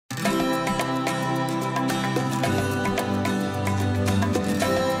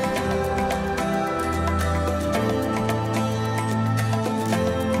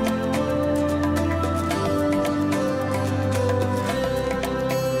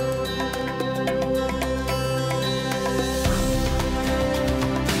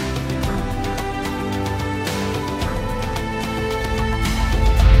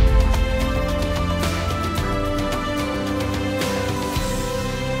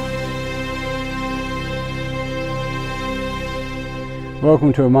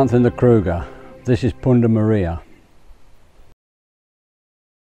Welcome to a month in the Kruger. This is Punda Maria.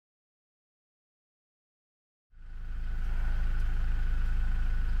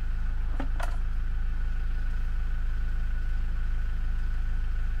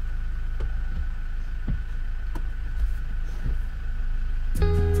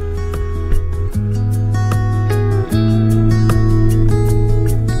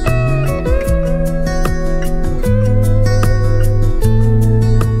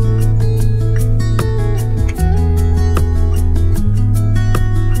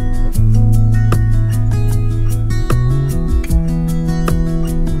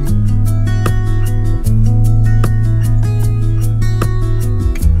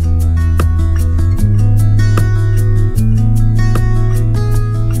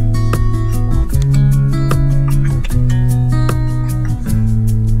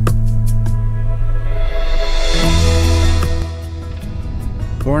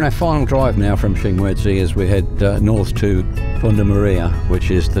 We're on our final drive now from Xingwezi as we head north to Punda Maria,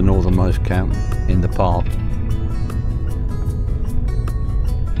 which is the northernmost camp in the park.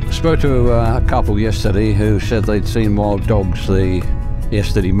 I spoke to a couple yesterday who said they'd seen wild dogs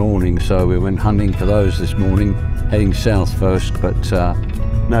yesterday morning, so we went hunting for those this morning, heading south first, but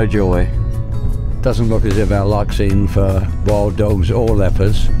no joy. Doesn't look as if our luck's in for wild dogs or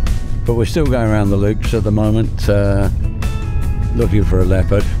leopards, but we're still going around the loops at the moment, looking for a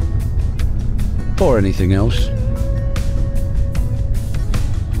leopard or anything else.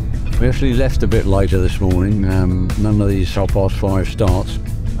 We actually left a bit later this morning, none of these 5:30 starts,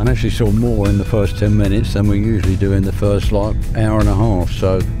 and actually saw more in the first 10 minutes than we usually do in the first hour and a half,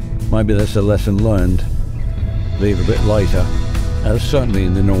 so maybe that's a lesson learned. Leave a bit later, certainly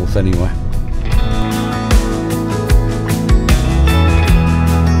in the north anyway.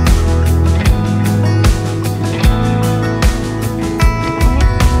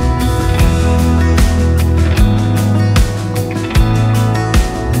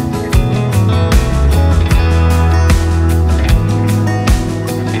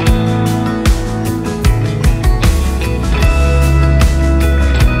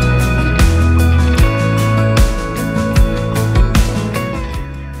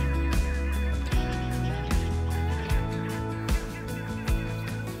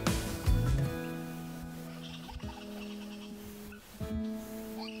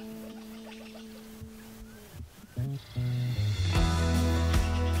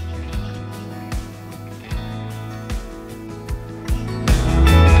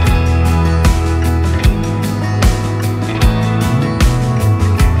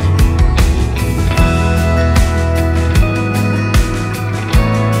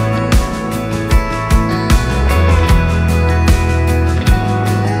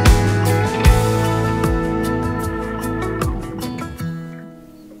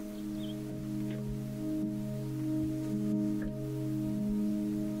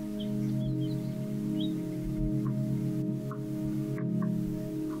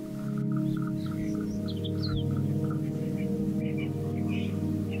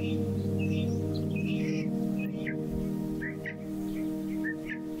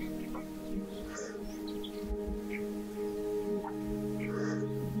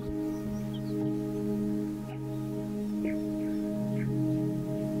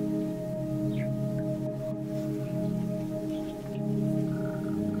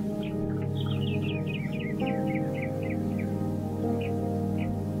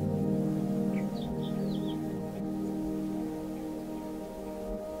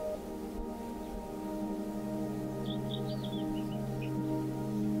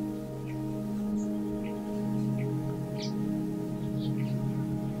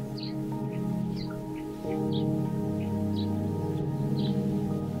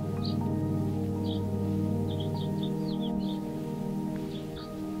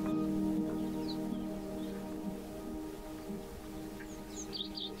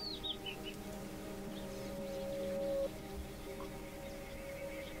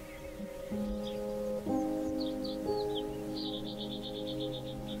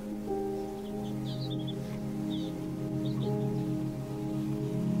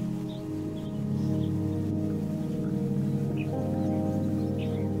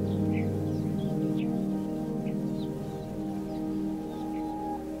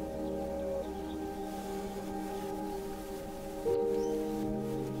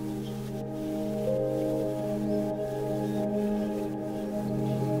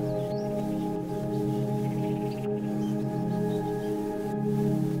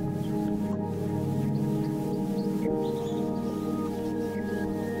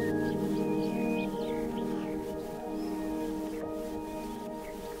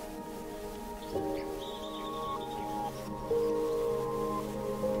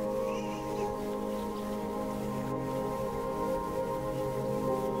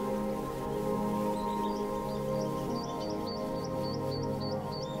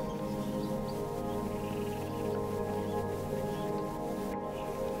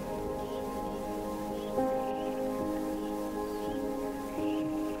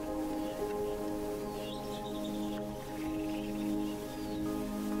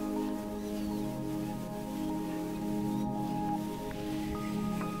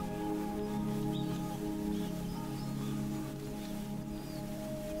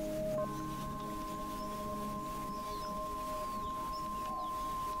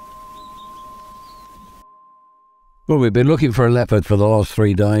 Well, we've been looking for a leopard for the last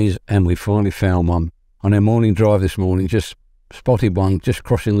 3 days, and we finally found one. On our morning drive this morning, just spotted one just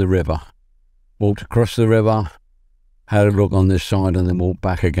crossing the river. Walked across the river, had a look on this side, and then walked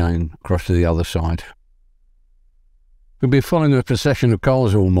back again across to the other side. We've been following a procession of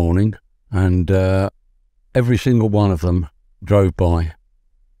cars all morning, and every single one of them drove by.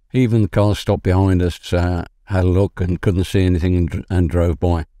 Even the cars stopped behind us, had a look and couldn't see anything and drove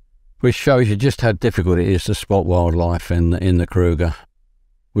by. Which shows you just how difficult it is to spot wildlife in the Kruger.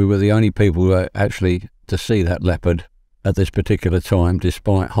 We were the only people who were actually to see that leopard at this particular time,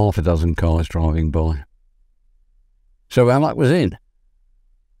 despite half a dozen cars driving by. So our luck was in.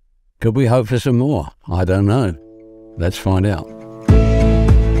 Could we hope for some more? I don't know. Let's find out.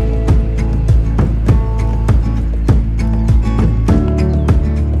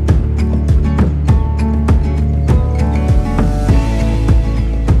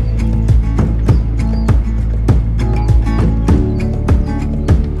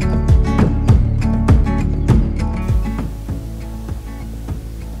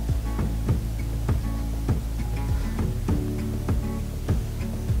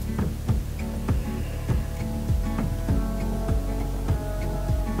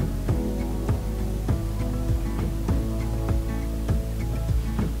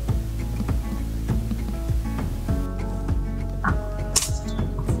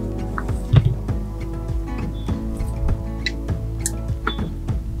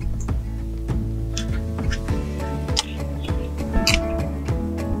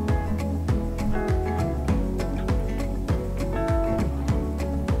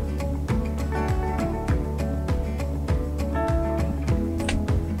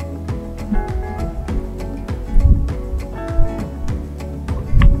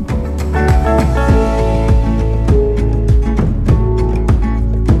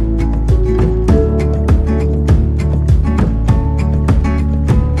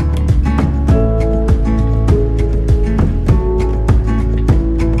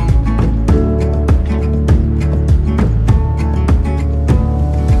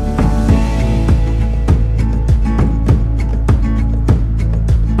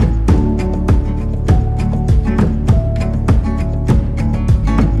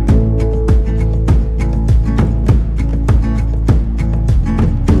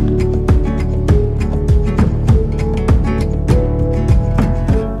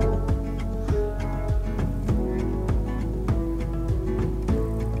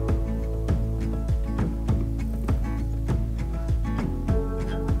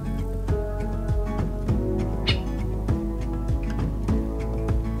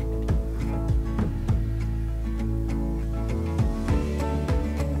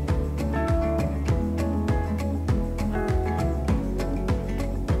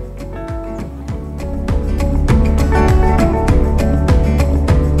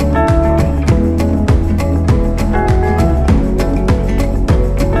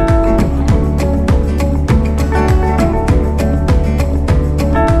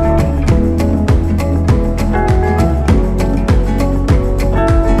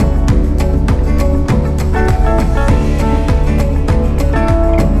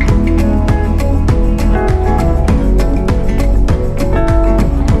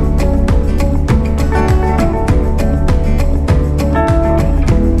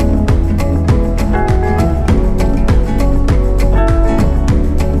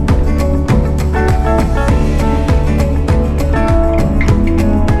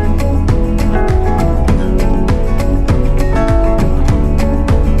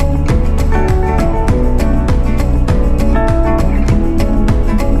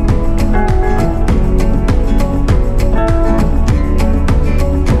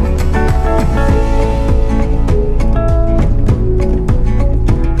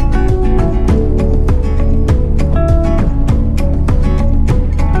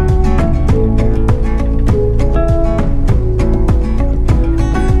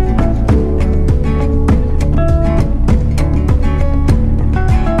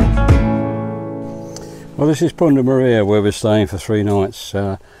 Well, this is Punda Maria, where we're staying for 3 nights.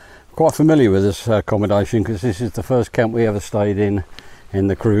 Quite familiar with this accommodation because this is the first camp we ever stayed in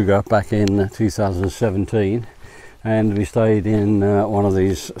the Kruger back in 2017, and we stayed in one of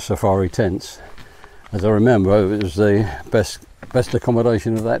these safari tents. As I remember, it was the best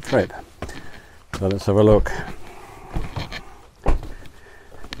accommodation of that trip. So let's have a look.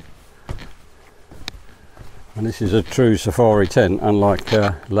 And this is a true safari tent, unlike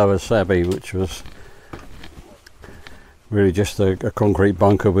Lower Sabi, which was really just a concrete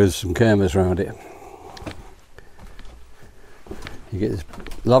bunker with some cameras around it. You get this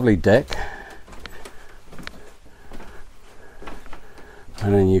lovely deck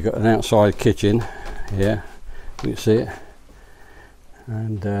and then you've got an outside kitchen here, you can see it,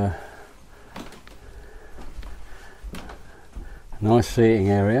 and nice seating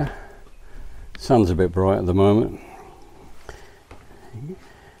area. Sun's a bit bright at the moment.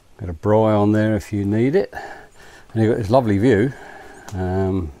 Got a braai on there if you need it, and you've got this lovely view.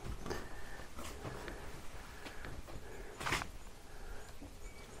 And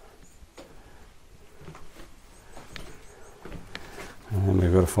then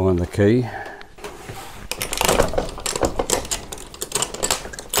we've got to find the key.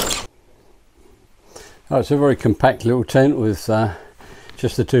 Oh, it's a very compact little tent with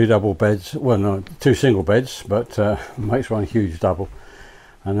just the 2 double beds, well no, 2 single beds, but makes one huge double.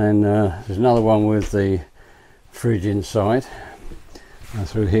 And then there's another one with the fridge inside, and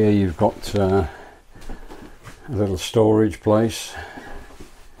through here you've got a little storage place,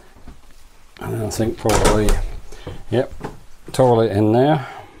 and I think probably, yep, toilet in there,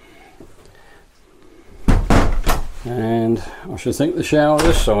 and I should think the shower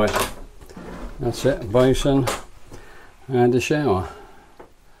this side. That's it, a basin and a shower.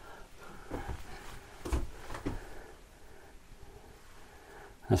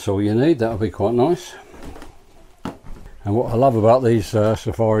 That's all you need. That'll be quite nice. And what I love about these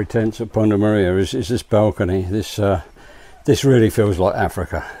safari tents at Punda Maria is this balcony. This really feels like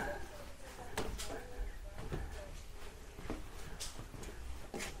Africa.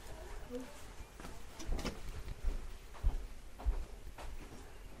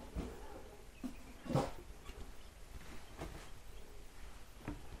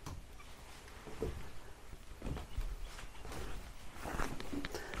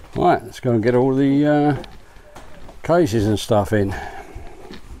 Right, let's go and get all the cases and stuff in.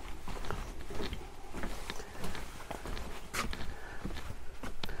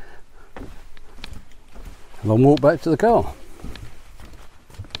 And then walk back to the car.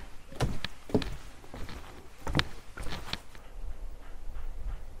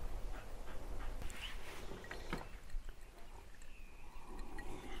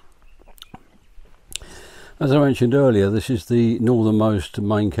 As I mentioned earlier, this is the northernmost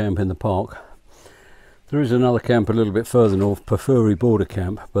main camp in the park. There is another camp a little bit further north, Pafuri Border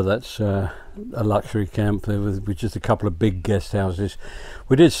Camp, but that's a luxury camp with just a couple of big guest houses.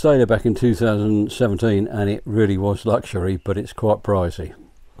 We did stay there back in 2017 and it really was luxury, but it's quite pricey.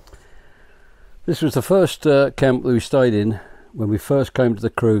 This was the first camp that we stayed in when we first came to the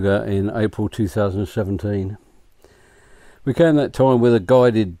Kruger in April 2017. We came that time with a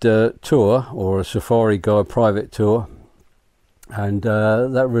guided tour, or a safari guide private tour, and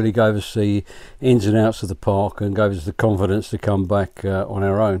that really gave us the ins and outs of the park and gave us the confidence to come back on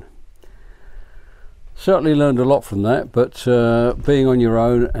our own. Certainly learned a lot from that, but being on your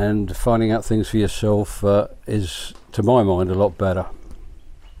own and finding out things for yourself is, to my mind, a lot better.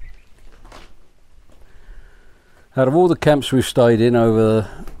 Out of all the camps we've stayed in over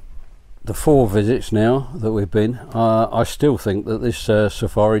the 4 visits now that we've been, I still think that this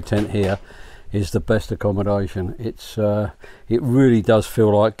safari tent here is the best accommodation. It really does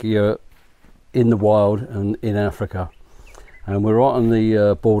feel like you're in the wild and in Africa, and we're right on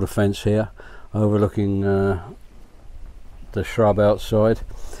the border fence here, overlooking the shrub outside.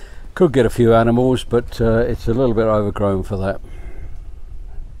 Could get a few animals, but it's a little bit overgrown for that.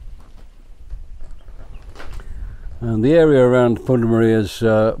 And the area around Punda Maria is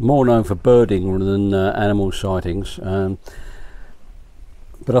more known for birding rather than animal sightings.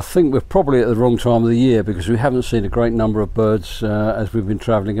 But I think we're probably at the wrong time of the year, because we haven't seen a great number of birds as we've been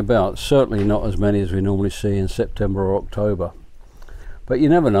travelling about. Certainly not as many as we normally see in September or October. But you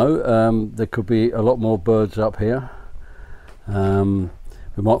never know, there could be a lot more birds up here.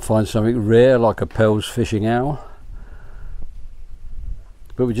 We might find something rare like a Pell's fishing owl.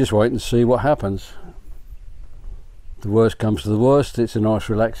 But we just wait and see what happens. The worst comes to the worst, it's a nice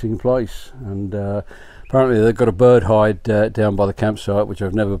relaxing place, and apparently they've got a bird hide down by the campsite, which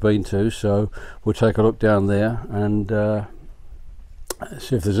I've never been to, so we'll take a look down there and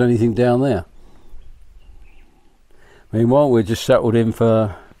see if there's anything down there. Meanwhile, we're just settled in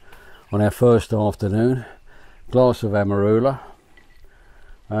on our first afternoon, glass of Amarula,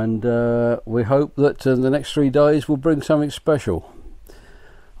 and we hope that the next 3 days will bring something special.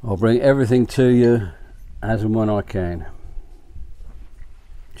 I'll bring everything to you as and when I can.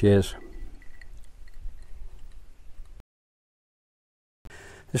 Cheers.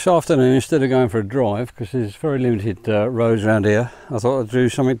 This afternoon, instead of going for a drive, because there's very limited roads around here, I thought I'd do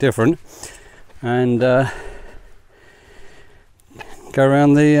something different and go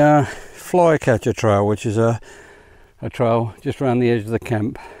around the flycatcher trail, which is a trail just around the edge of the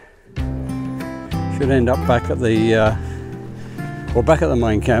camp. Should end up back at the We're back at the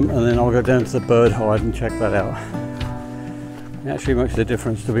main camp, and then I'll go down to the bird hide and check that out. It actually makes a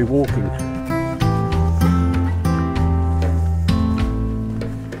difference to be walking.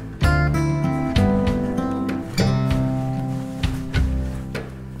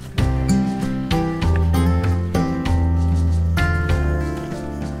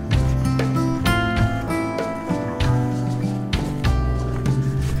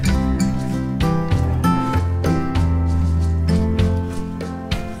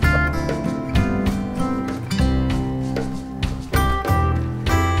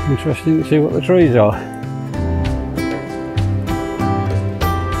 Interesting to see what the trees are.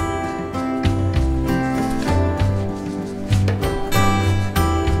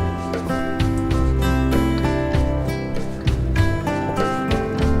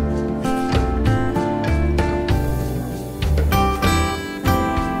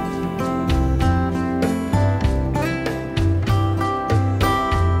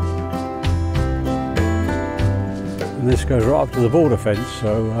 And this goes right up to the border fence,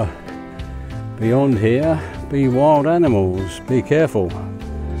 so beyond here be wild animals, be careful.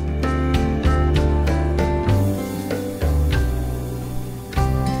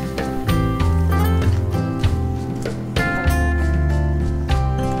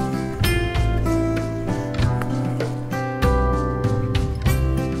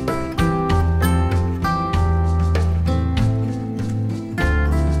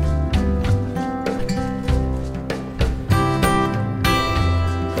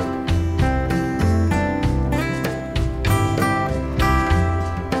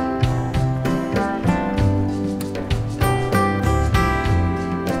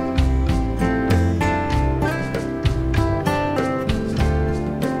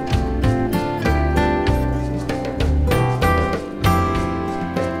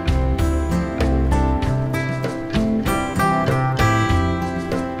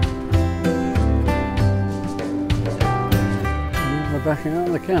 Backing out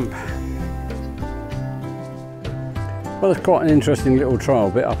of the camp. Well, it's quite an interesting little trail,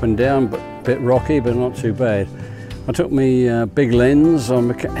 a bit up and down, but a bit rocky, but not too bad. I took my big lens on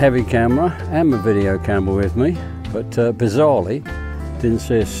my heavy camera and my video camera with me, but bizarrely didn't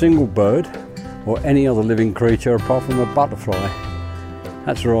see a single bird or any other living creature apart from a butterfly.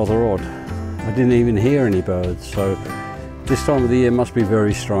 That's rather odd. I didn't even hear any birds, so this time of the year must be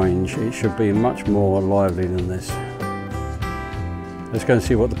very strange. It should be much more lively than this. Let's go and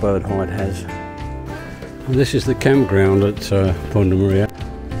see what the bird hide has. And this is the campground at Punda Maria.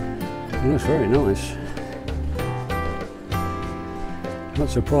 It looks very nice.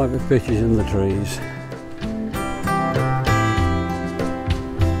 Lots of private pitches in the trees.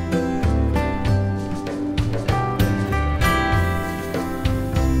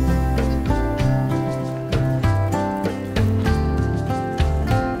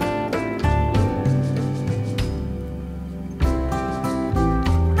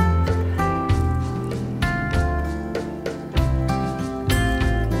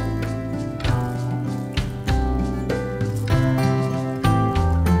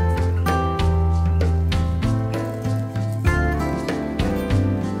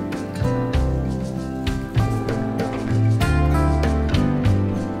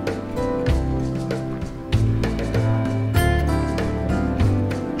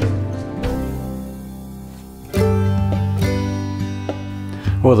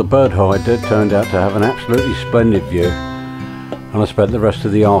 Well, the bird hide turned out to have an absolutely splendid view, and I spent the rest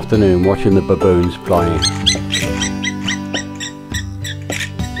of the afternoon watching the baboons playing.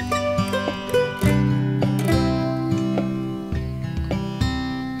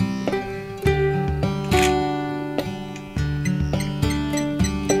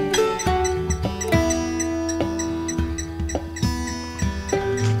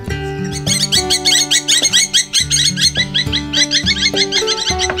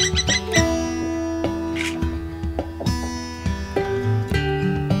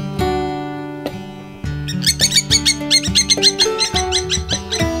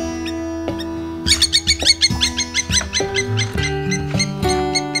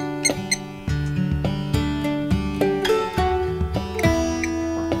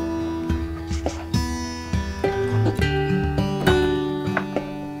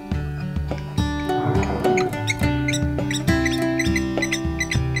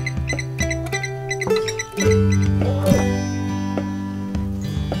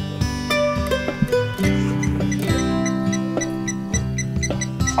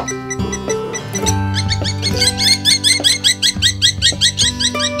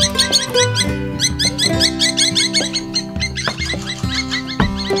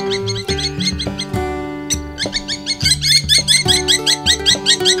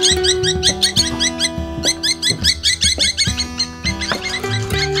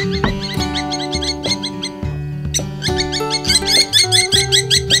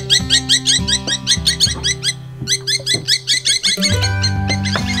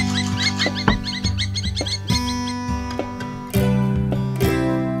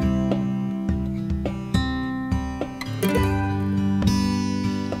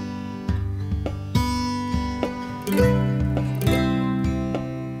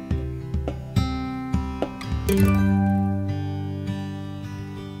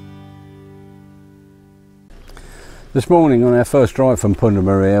 This morning on our first drive from Punda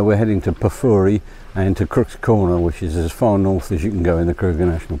Maria, we're heading to Pafuri and to Kruger Corner, which is as far north as you can go in the Kruger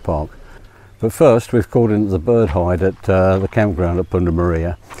National Park. But first we've called into the bird hide at the campground at Punda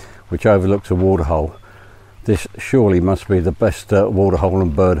Maria, which overlooks a waterhole. This surely must be the best waterhole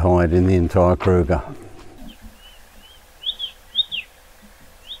and bird hide in the entire Kruger.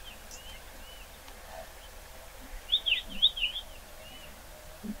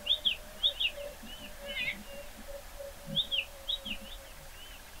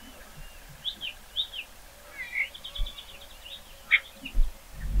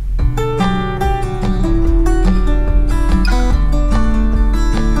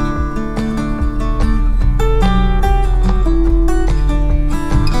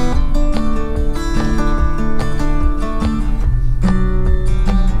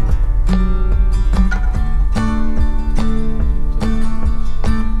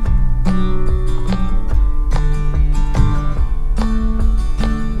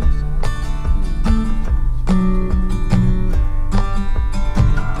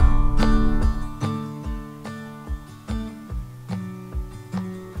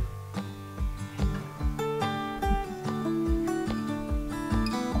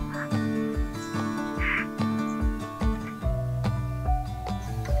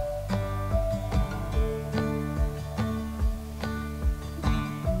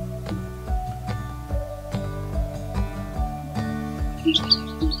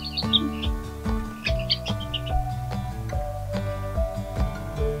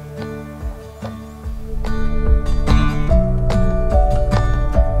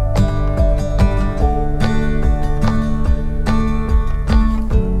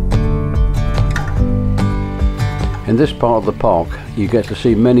 In this part of the park you get to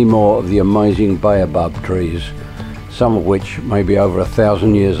see many more of the amazing baobab trees, some of which may be over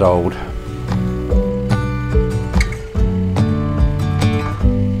 1,000 years old.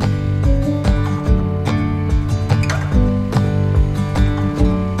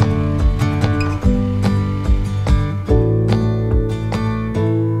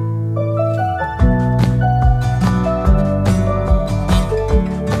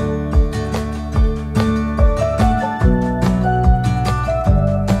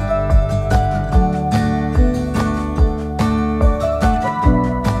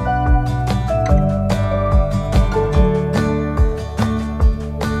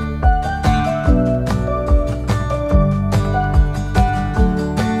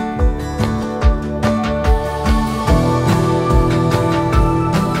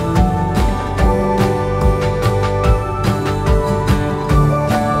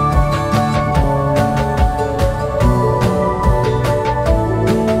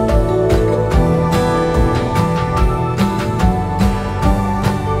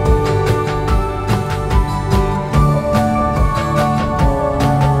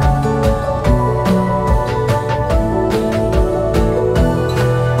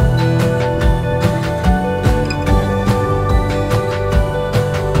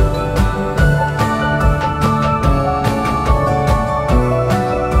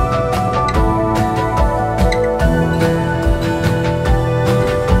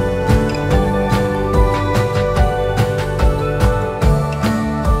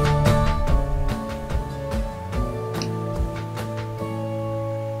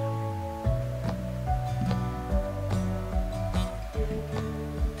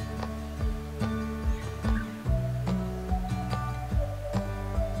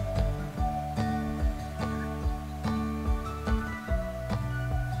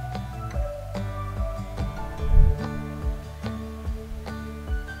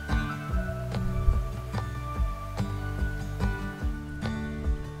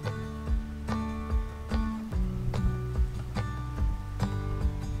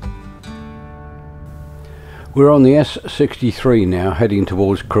 We're on the S63 now, heading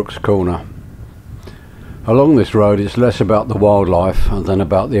towards Kruger Corner. Along this road it's less about the wildlife than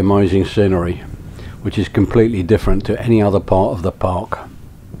about the amazing scenery, which is completely different to any other part of the park.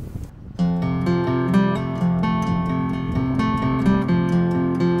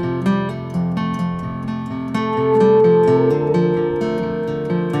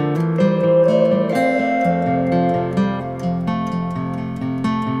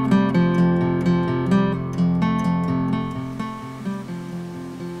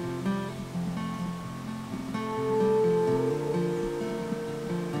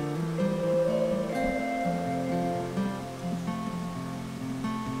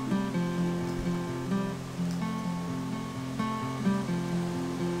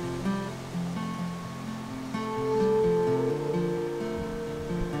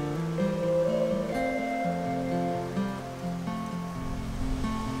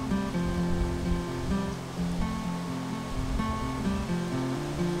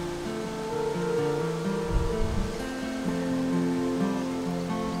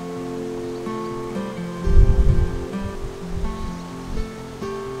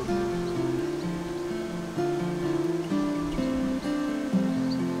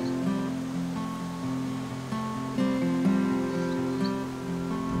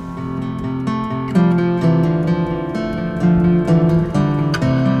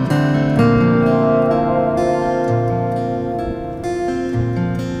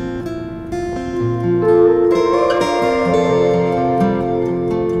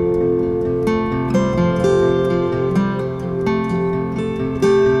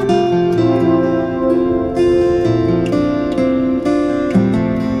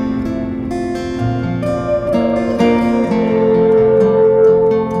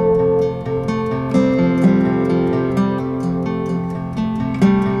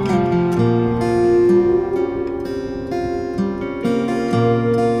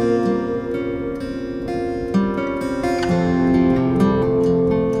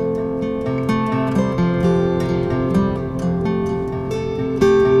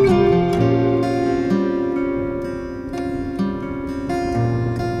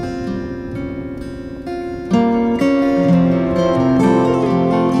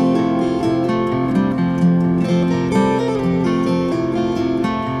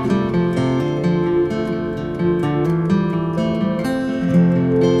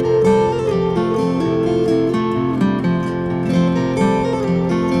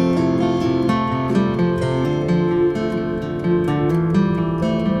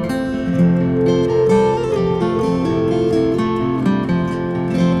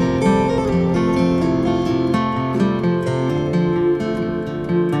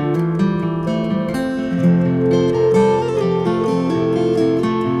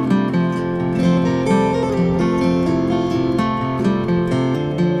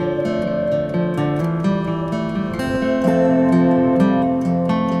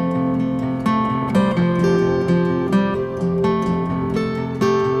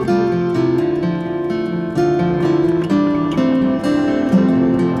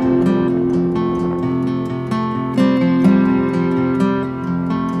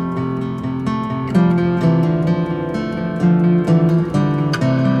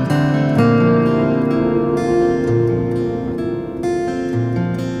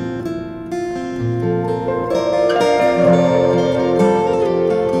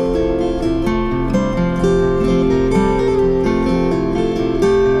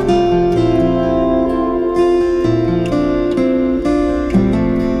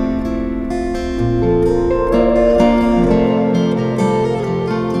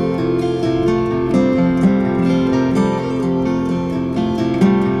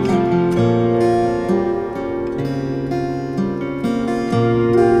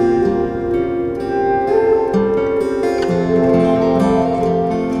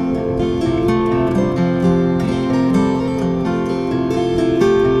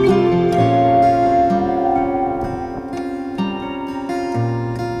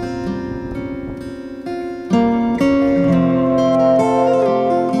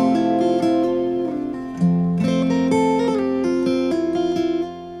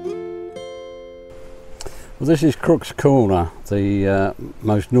 Well, this is Crook's Corner, the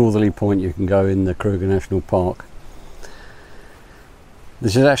most northerly point you can go in the Kruger National Park.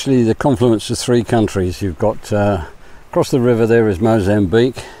 This is actually the confluence of three countries. You've got across the river there is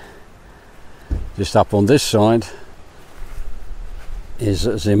Mozambique. Just up on this side is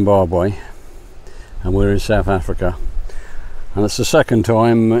Zimbabwe, and we're in South Africa. And it's the second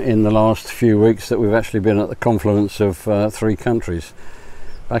time in the last few weeks that we've actually been at the confluence of three countries.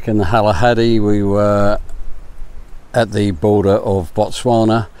 Back in the Kalahari we were at the border of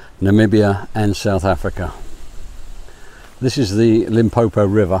Botswana, Namibia and South Africa. This is the Limpopo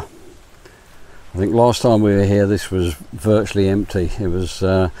River. I think last time we were here this was virtually empty. It was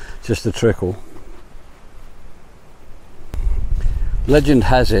just a trickle. Legend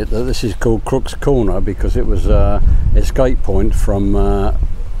has it that this is called Crook's Corner because it was an escape point from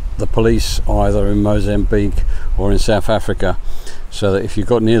the police either in Mozambique or in South Africa, so that if you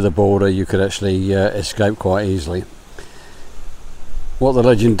got near the border you could actually escape quite easily. What the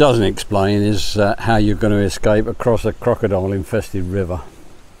legend doesn't explain is how you're going to escape across a crocodile infested river.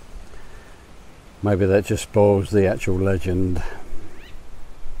 Maybe that just spoils the actual legend.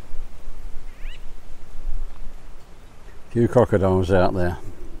 Few crocodiles out there.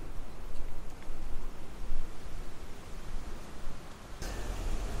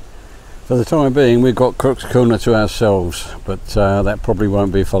 For the time being we've got Crook's Corner to ourselves, but that probably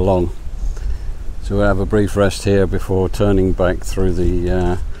won't be for long. So we'll have a brief rest here before turning back through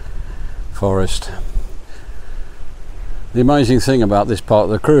the forest. The amazing thing about this part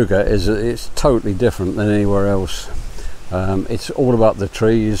of the Kruger is that it's totally different than anywhere else. It's all about the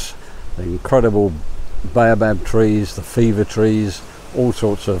trees, the incredible baobab trees, the fever trees, all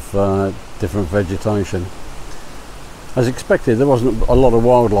sorts of different vegetation. As expected, there wasn't a lot of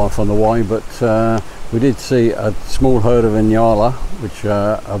wildlife on the way, but we did see a small herd of Inyala, which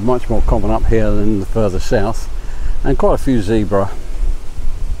are much more common up here than further south, and quite a few zebra.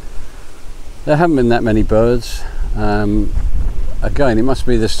 There haven't been that many birds. Again, it must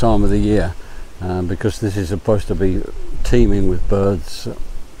be this time of the year because this is supposed to be teeming with birds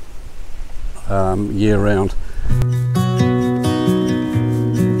year round.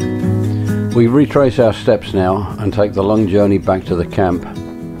 We retrace our steps now and take the long journey back to the camp.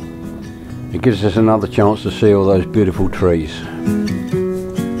 It gives us another chance to see all those beautiful trees.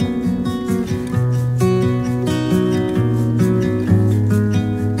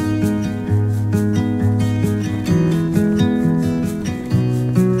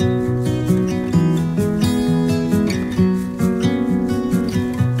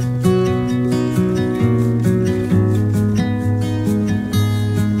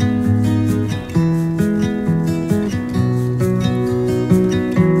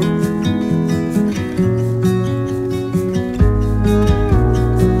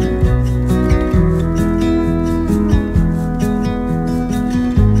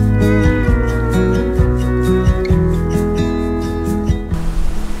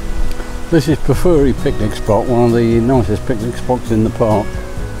 This is Pafuri picnic spot, one of the nicest picnic spots in the park.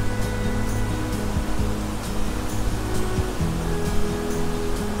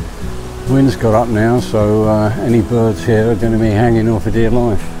 Wind's got up now, so any birds here are going to be hanging on for dear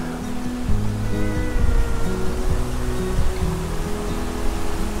life.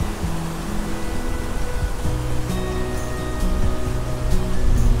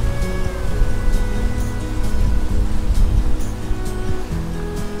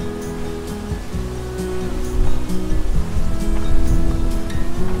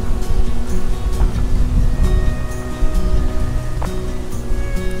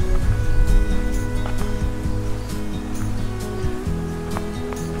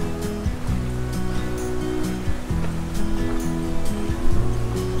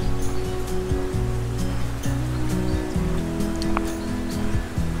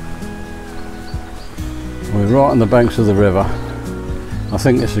 We're right on the banks of the river. I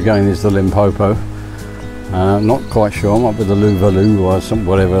think this again is the Limpopo. Not quite sure, might be the Luvalu or some,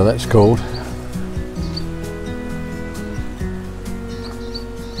 whatever that's called.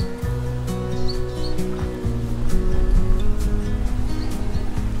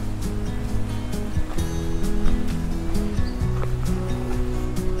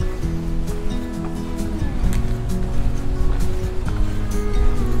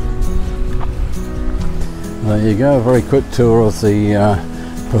 There you go, a very quick tour of the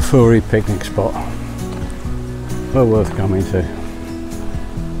Pafuri picnic spot. Well worth coming to.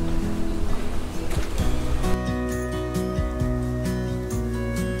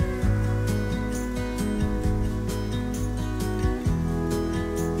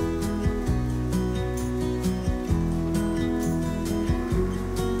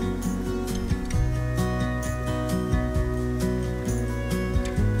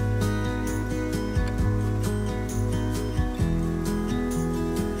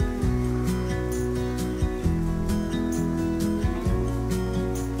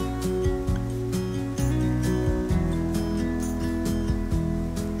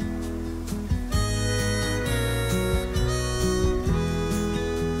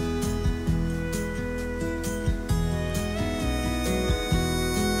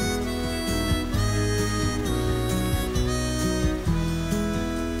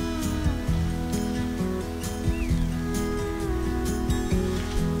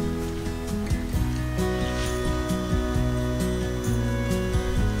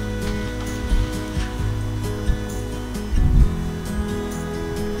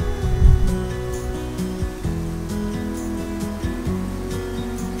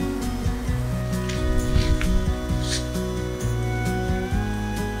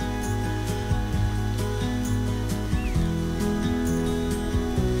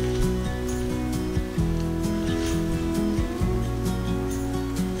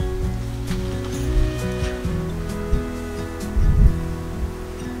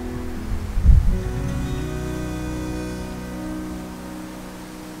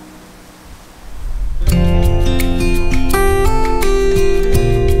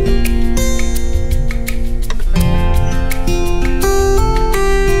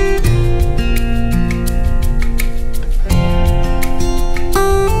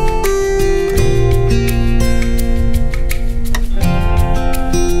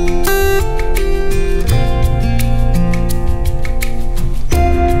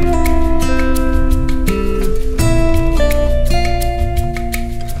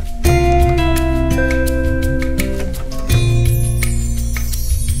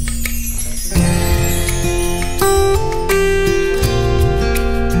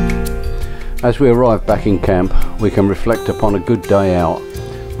 As we arrive back in camp, we can reflect upon a good day out,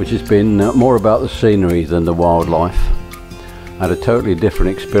 which has been more about the scenery than the wildlife, and a totally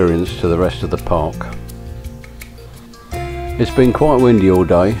different experience to the rest of the park. It's been quite windy all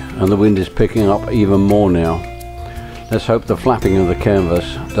day, and the wind is picking up even more now. Let's hope the flapping of the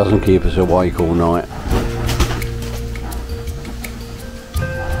canvas doesn't keep us awake all night.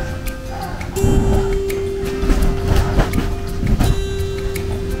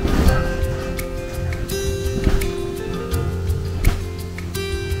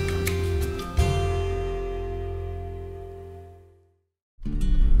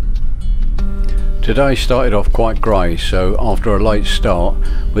 Today started off quite grey, so after a late start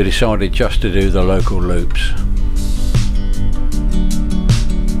we decided just to do the local loops.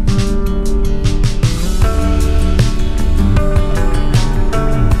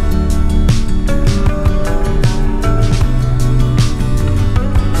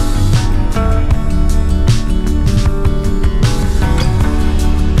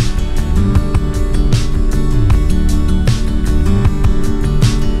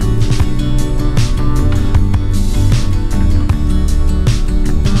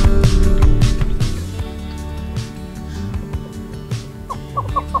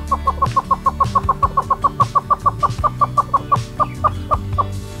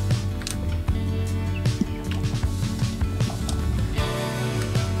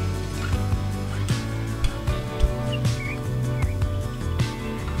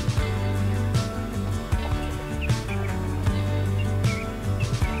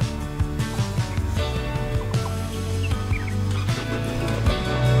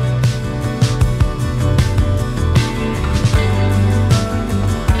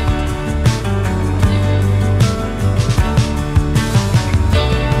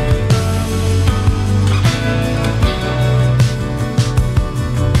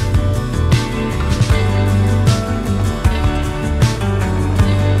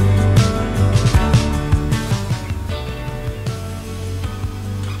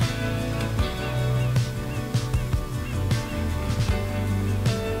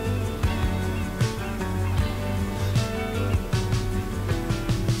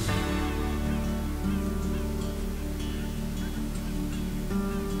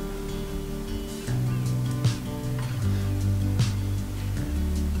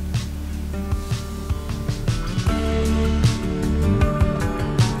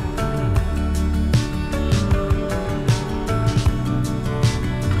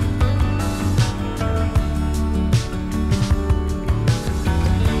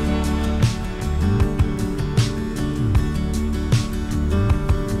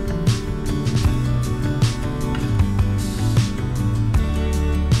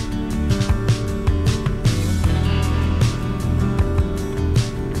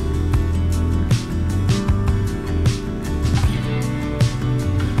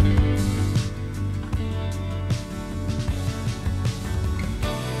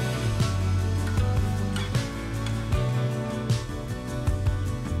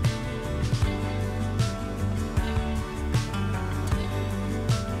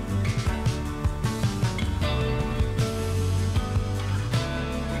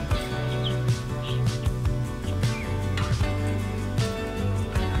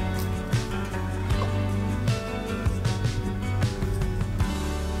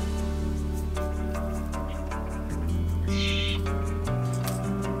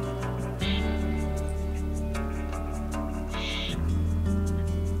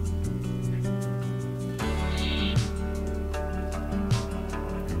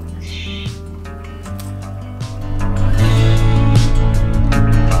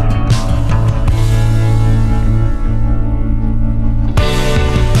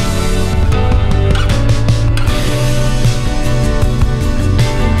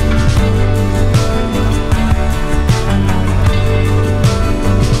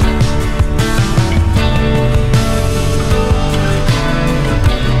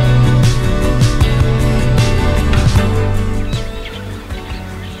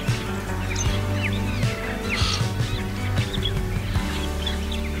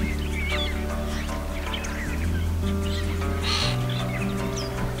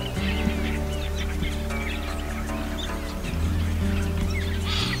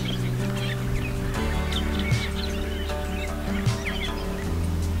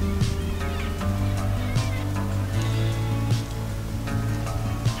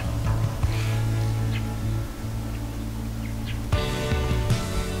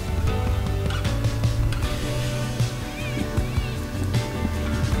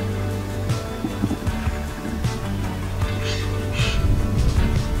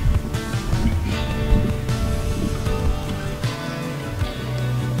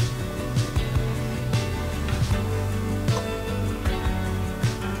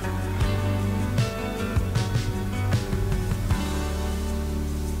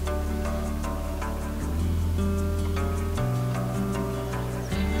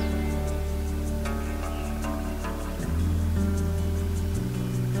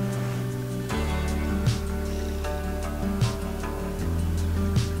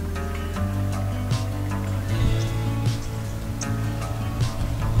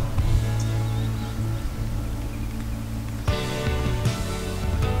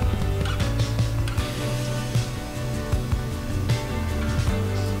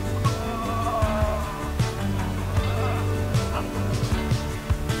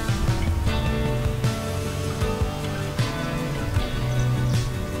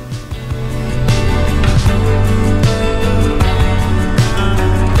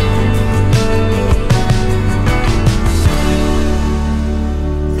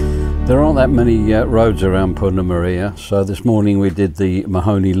 that many roads around Punda Maria, so this morning we did the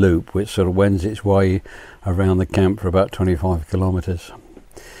Mahoney Loop, which sort of wends its way around the camp for about 25 kilometres.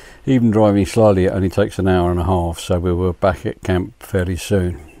 Even driving slowly it only takes an hour and a half, so we were back at camp fairly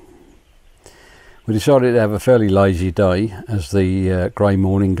soon. We decided to have a fairly lazy day as the grey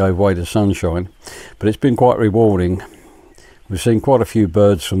morning gave way to sunshine, but it's been quite rewarding. We've seen quite a few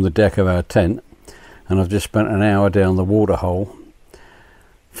birds from the deck of our tent, and I've just spent an hour down the waterhole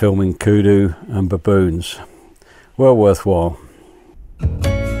filming kudu and baboons. Well worthwhile.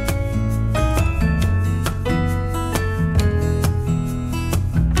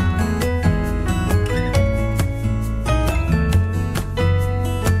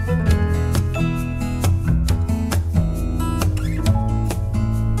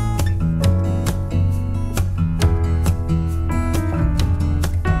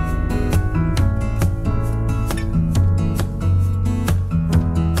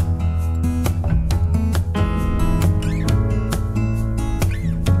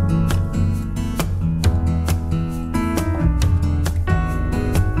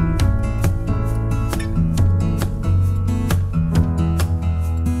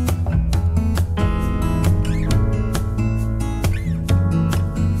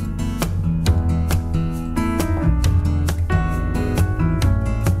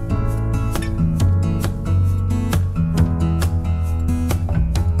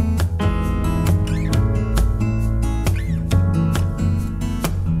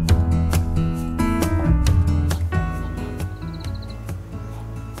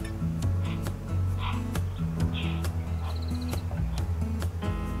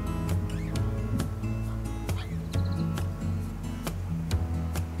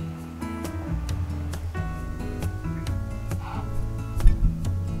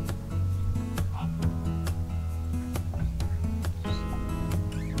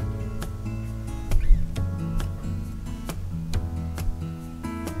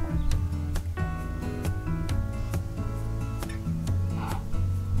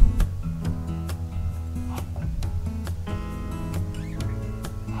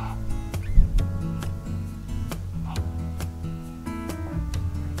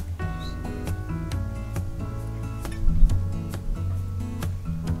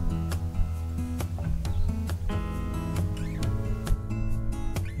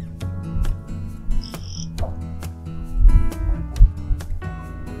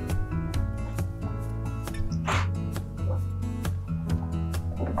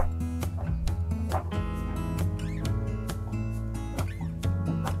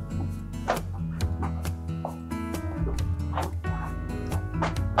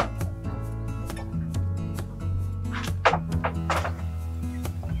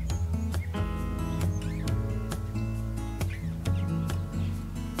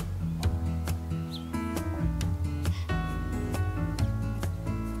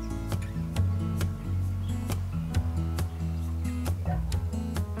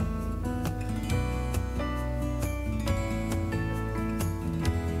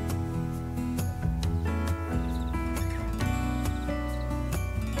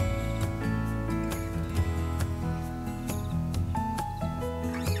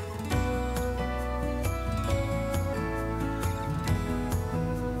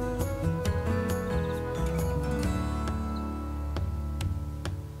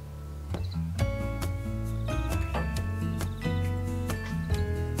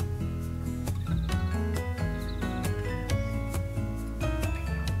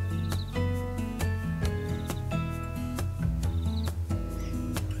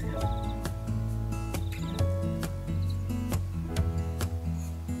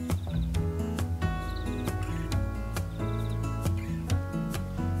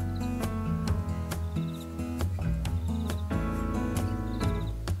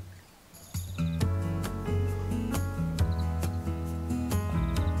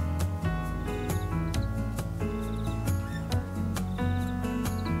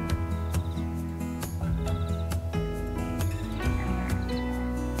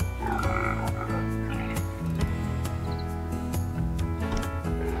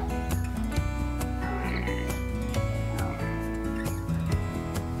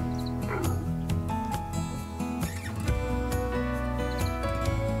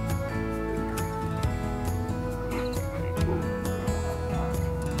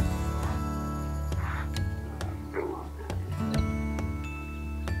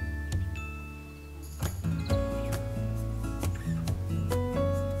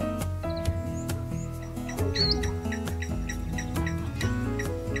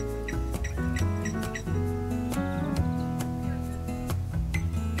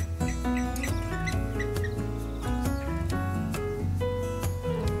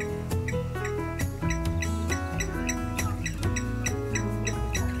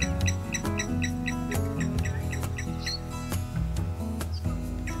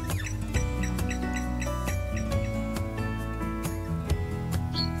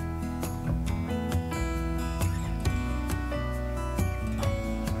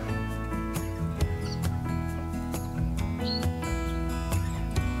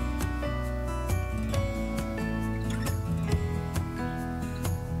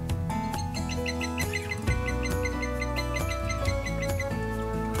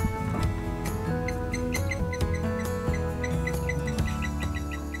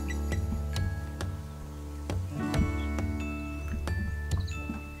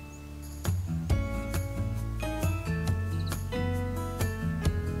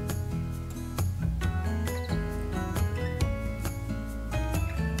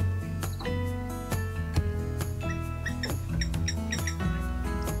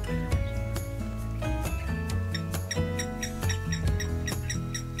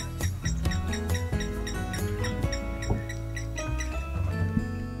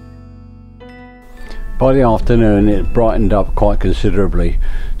 By the afternoon it brightened up quite considerably,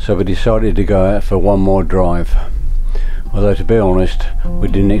 so we decided to go out for one more drive, although to be honest we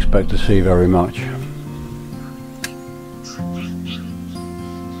didn't expect to see very much.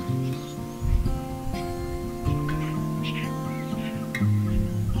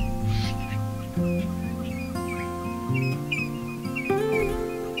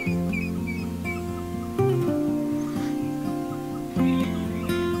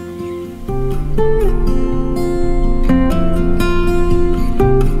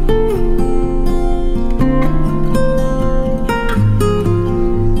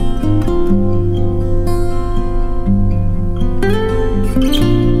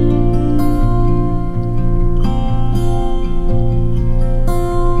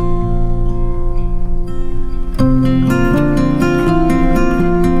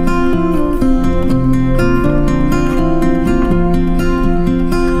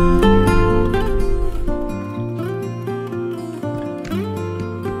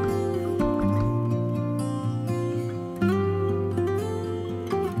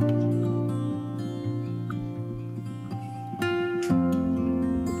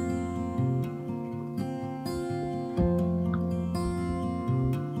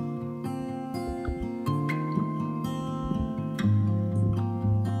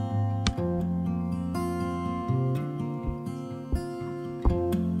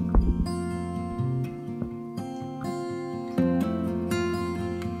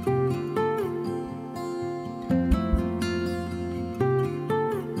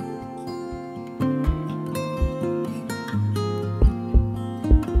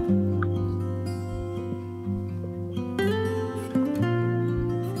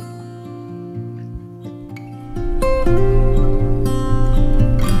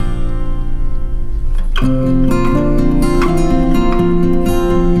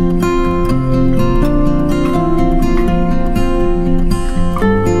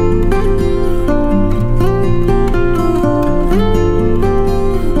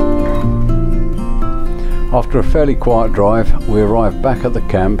 After a fairly quiet drive, we arrived back at the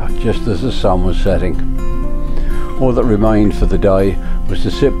camp just as the sun was setting. All that remained for the day was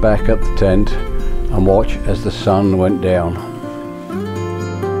to sit back at the tent and watch as the sun went down.